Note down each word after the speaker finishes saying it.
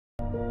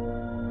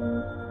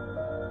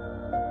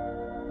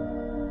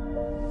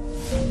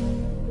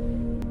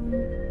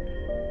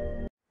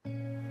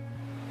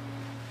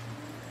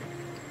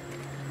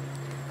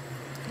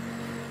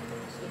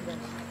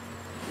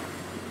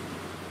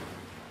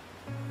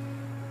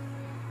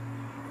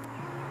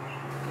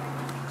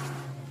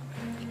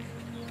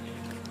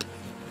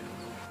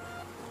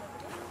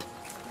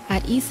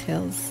At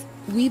Easthills,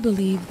 we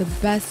believe the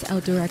best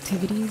outdoor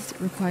activities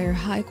require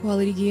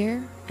high-quality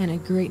gear and a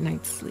great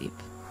night's sleep.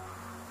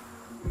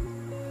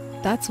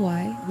 That's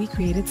why we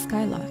created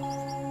Skyloft,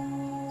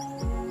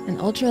 an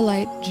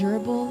ultralight,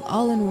 durable,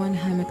 all-in-one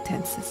hammock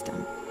tent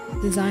system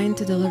designed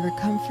to deliver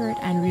comfort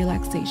and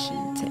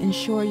relaxation to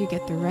ensure you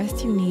get the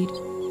rest you need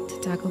to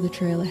tackle the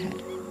trail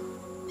ahead.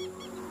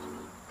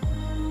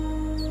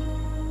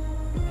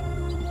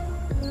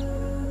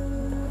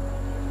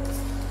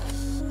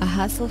 A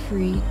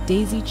hassle-free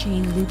daisy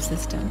chain loop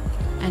system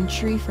and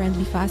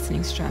tree-friendly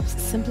fastening straps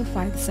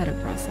simplify the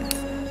setup process,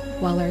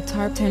 while our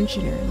tarp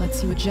tensioner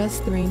lets you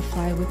adjust the rain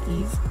fly with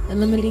ease,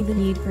 eliminating the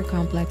need for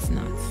complex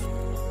knots.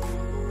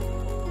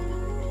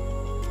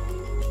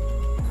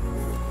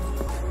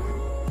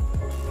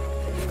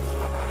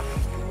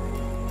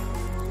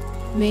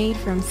 Made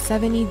from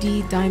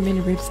 70D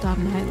diamond ripstop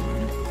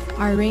nylon,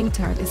 our rain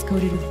tarp is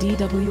coated with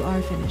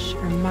DWR finish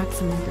for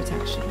maximum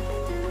protection.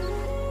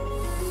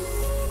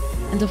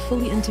 And a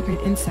fully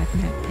integrated insect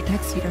net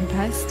protects you from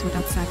pests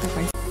without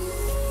sacrificing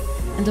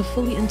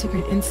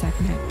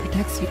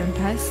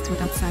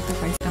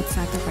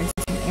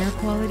air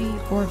quality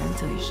or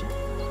ventilation.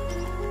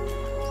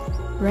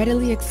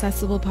 Readily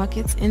accessible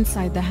pockets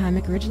inside the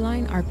hammock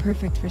ridgeline are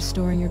perfect for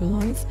storing your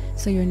belongings,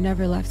 so you're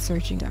never left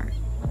searching dark.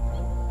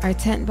 Our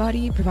tent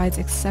body provides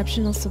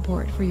exceptional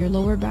support for your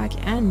lower back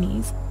and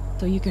knees,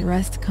 so you can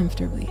rest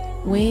comfortably.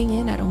 Weighing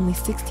in at only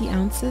 60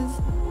 ounces,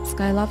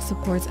 Skyloft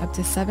supports up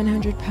to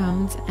 700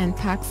 pounds and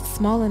packs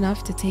small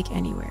enough to take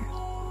anywhere.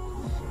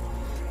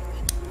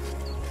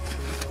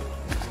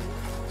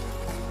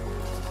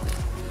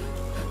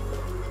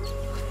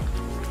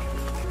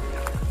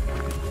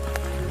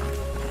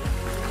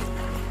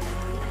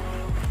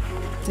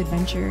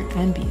 Adventure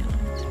and beyond.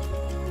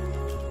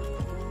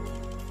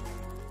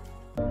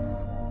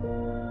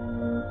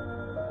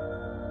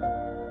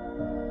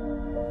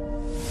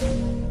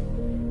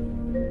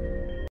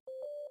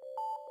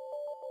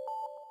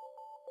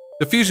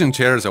 The Fusion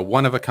chair is a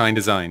one-of-a-kind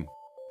design.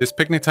 This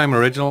picnic time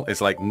original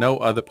is like no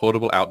other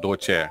portable outdoor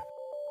chair.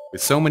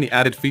 With so many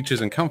added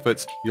features and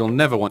comforts, you'll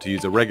never want to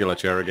use a regular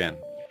chair again.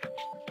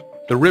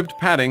 The ribbed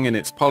padding in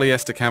its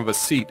polyester canvas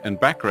seat and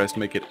backrest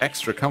make it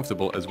extra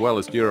comfortable as well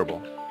as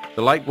durable.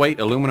 The lightweight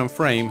aluminum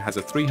frame has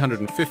a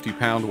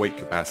 350-pound weight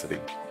capacity.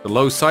 The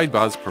low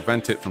sidebars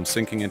prevent it from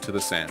sinking into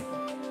the sand.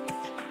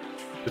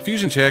 The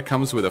Fusion chair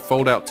comes with a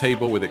fold-out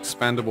table with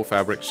expandable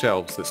fabric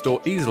shelves that store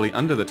easily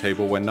under the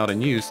table when not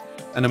in use,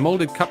 and a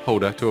molded cup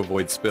holder to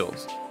avoid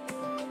spills.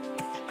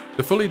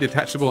 The fully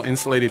detachable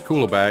insulated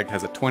cooler bag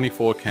has a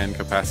 24-can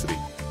capacity,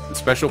 and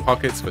special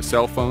pockets for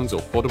cell phones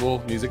or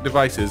portable music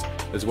devices,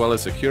 as well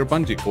as secure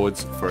bungee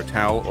cords for a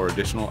towel or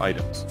additional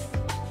items.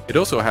 It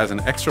also has an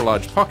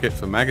extra-large pocket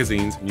for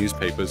magazines,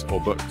 newspapers, or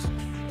books.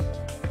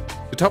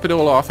 To top it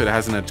all off, it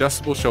has an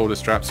adjustable shoulder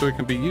strap so it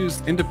can be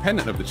used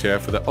independent of the chair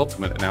for the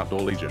ultimate in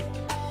outdoor leisure.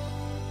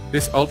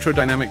 This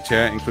ultra-dynamic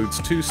chair includes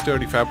 2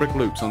 sturdy fabric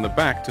loops on the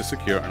back to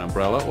secure an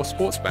umbrella or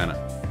sports banner.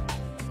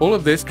 All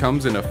of this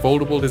comes in a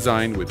foldable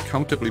design with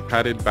comfortably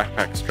padded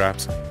backpack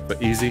straps for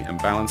easy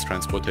and balanced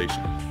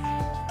transportation.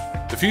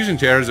 The Fusion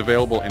chair is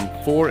available in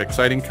 4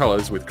 exciting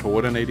colors with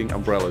coordinating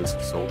umbrellas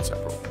sold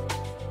separately.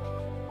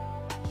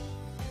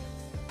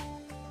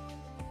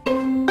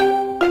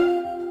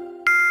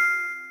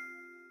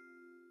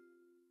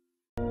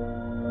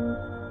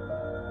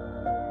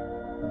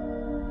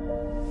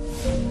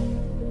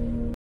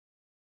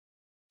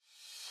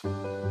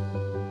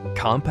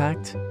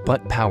 Compact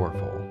but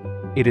powerful,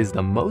 it is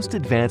the most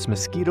advanced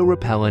mosquito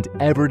repellent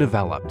ever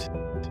developed.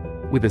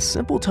 With a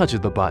simple touch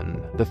of the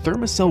button, the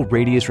Thermacell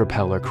Radius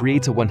Repeller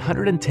creates a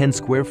 110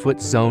 square foot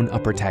zone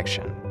of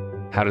protection.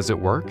 How does it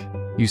work?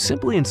 You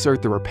simply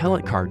insert the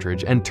repellent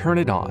cartridge and turn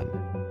it on.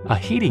 A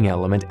heating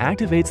element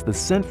activates the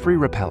scent-free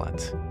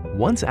repellent.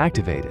 Once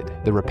activated,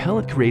 the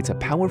repellent creates a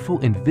powerful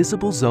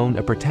invisible zone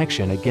of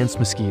protection against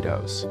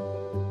mosquitoes.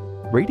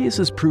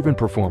 Radius's proven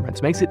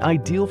performance makes it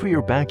ideal for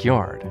your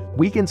backyard,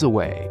 weekends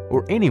away,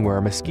 or anywhere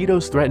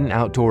mosquitoes threaten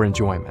outdoor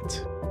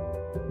enjoyment.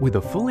 With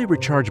a fully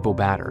rechargeable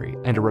battery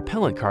and a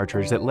repellent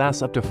cartridge that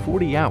lasts up to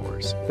 40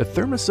 hours, the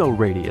Thermacell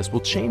Radius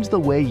will change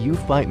the way you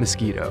fight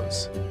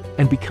mosquitoes.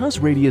 And because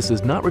Radius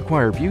does not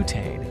require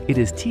butane, it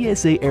is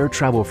TSA air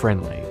travel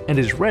friendly and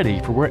is ready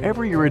for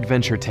wherever your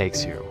adventure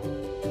takes you.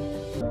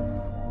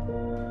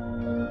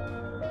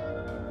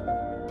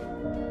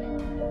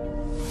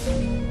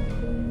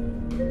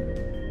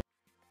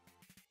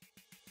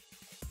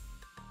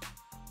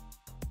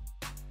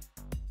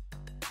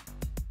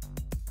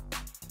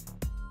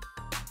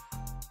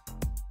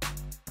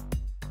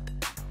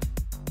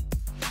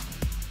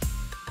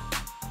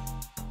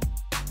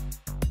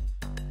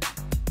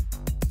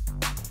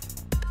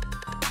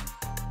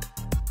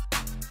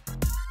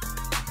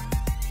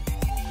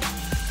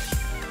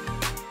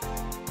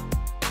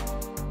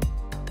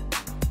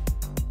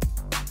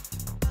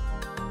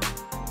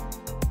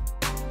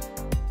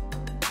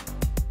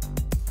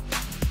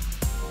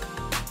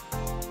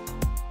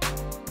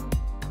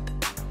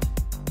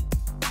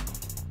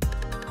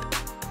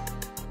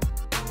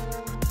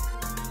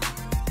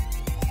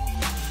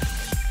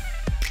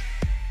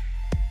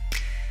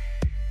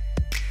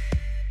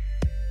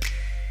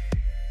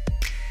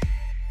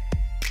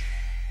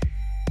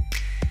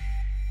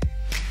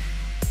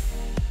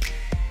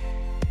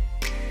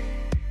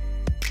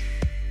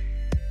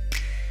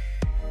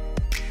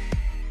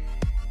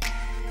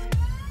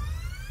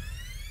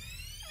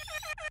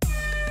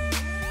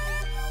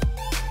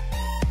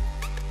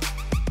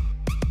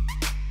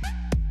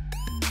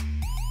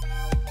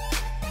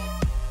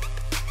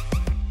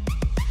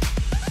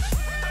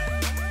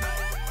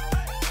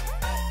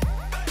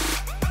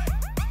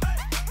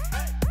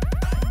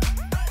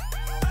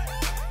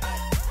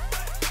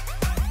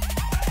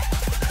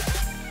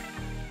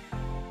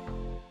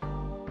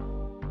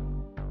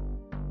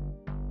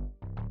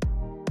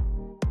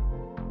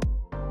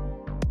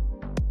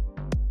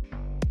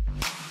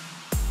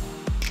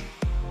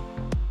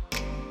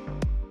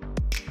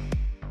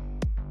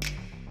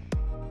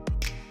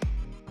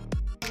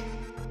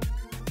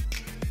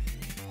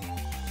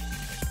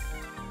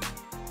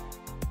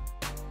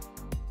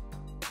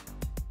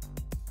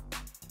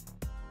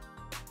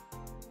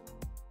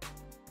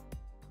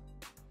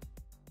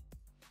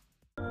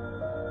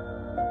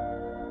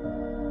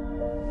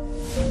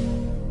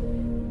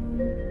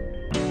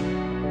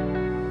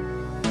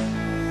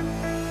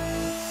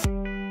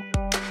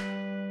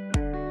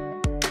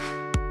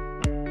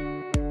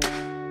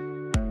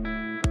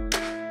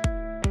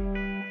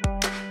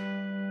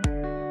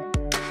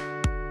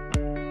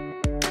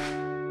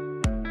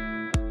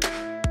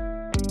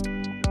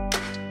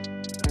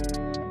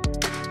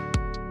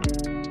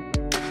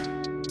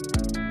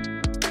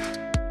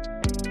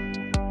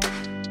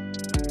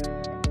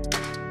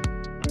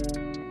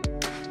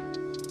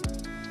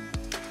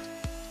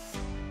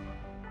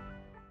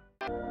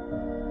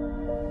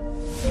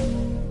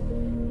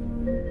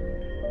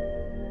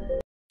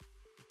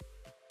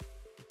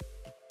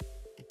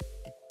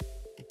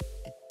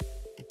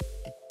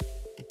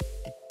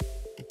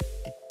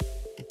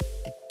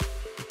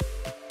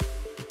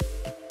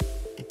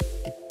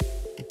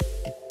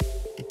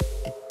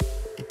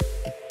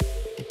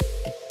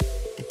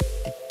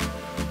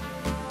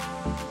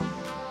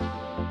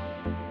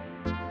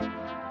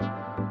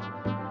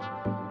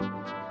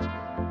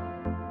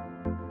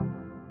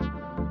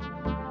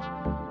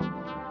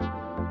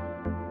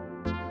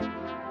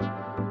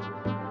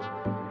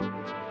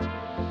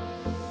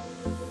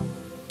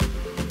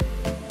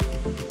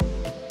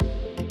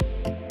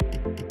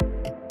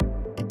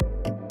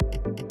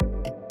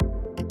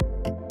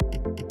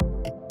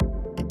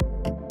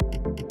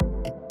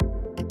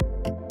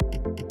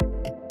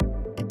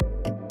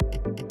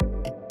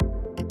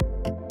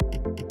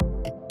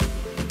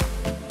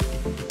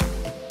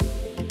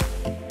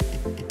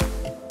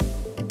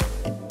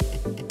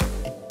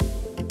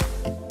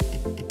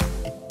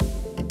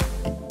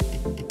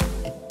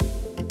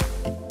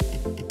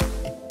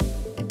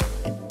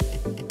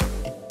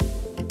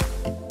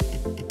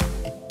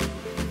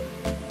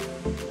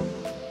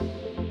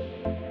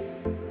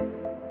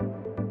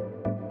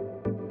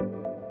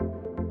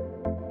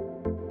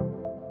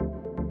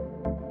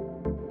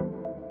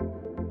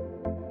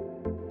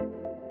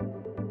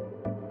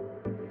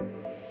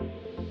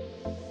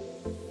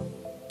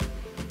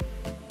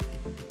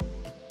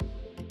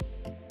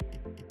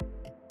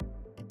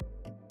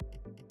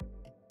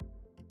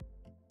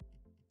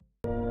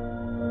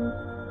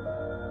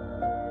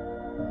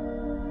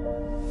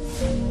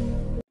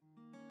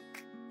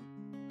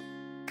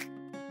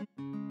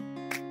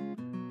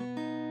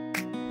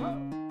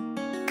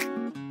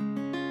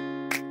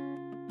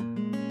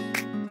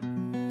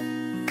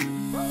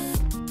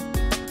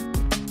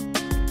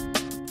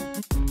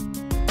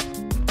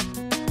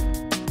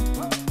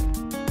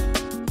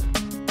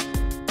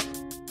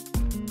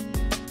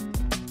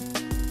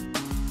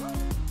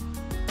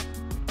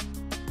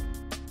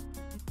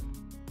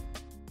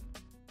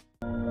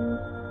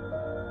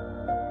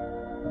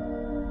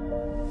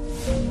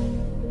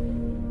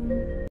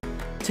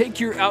 Take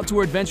your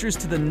outdoor adventures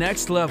to the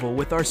next level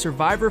with our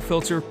Survivor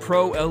Filter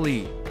Pro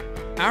LE.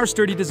 Our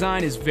sturdy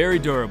design is very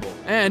durable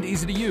and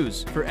easy to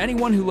use for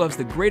anyone who loves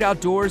the great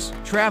outdoors,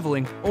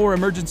 traveling, or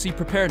emergency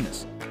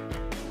preparedness.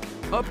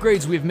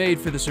 Upgrades we've made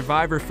for the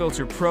Survivor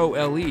Filter Pro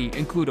LE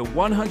include a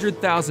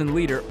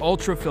 100,000-liter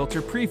Ultra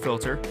Filter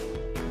pre-filter,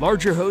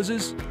 larger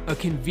hoses, a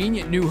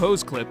convenient new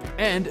hose clip,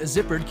 and a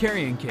zippered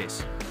carrying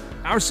case.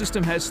 Our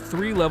system has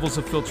 3 levels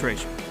of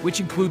filtration, which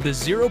include the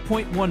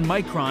 0.1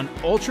 micron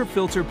Ultra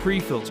Filter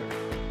pre-filter.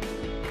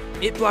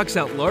 It blocks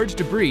out large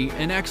debris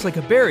and acts like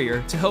a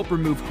barrier to help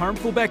remove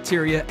harmful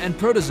bacteria and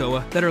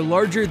protozoa that are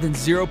larger than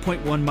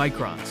 0.1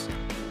 microns.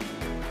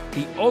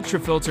 The Ultra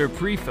Filter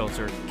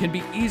pre-filter can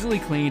be easily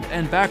cleaned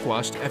and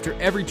backwashed after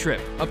every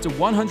trip, up to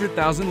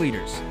 100,000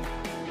 liters.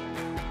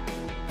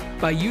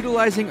 By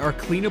utilizing our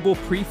cleanable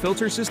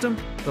pre-filter system,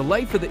 the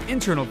life of the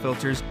internal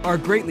filters are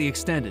greatly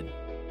extended.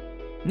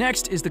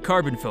 Next is the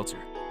carbon filter.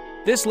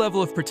 This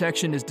level of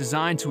protection is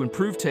designed to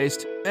improve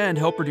taste and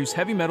help reduce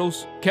heavy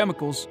metals,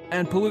 chemicals,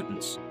 and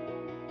pollutants.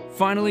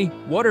 Finally,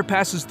 water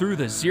passes through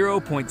the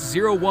 0.01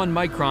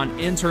 micron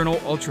internal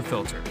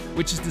ultrafilter,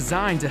 which is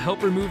designed to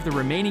help remove the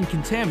remaining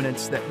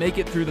contaminants that make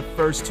it through the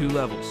first 2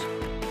 levels.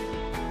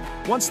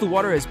 Once the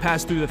water has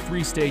passed through the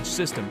 3-stage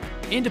system,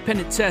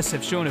 independent tests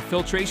have shown a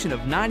filtration of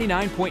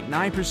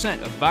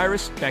 99.9% of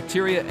virus,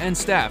 bacteria, and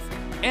staph,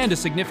 and a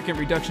significant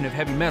reduction of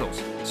heavy metals,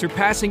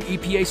 surpassing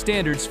EPA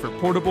standards for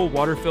portable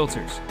water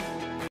filters.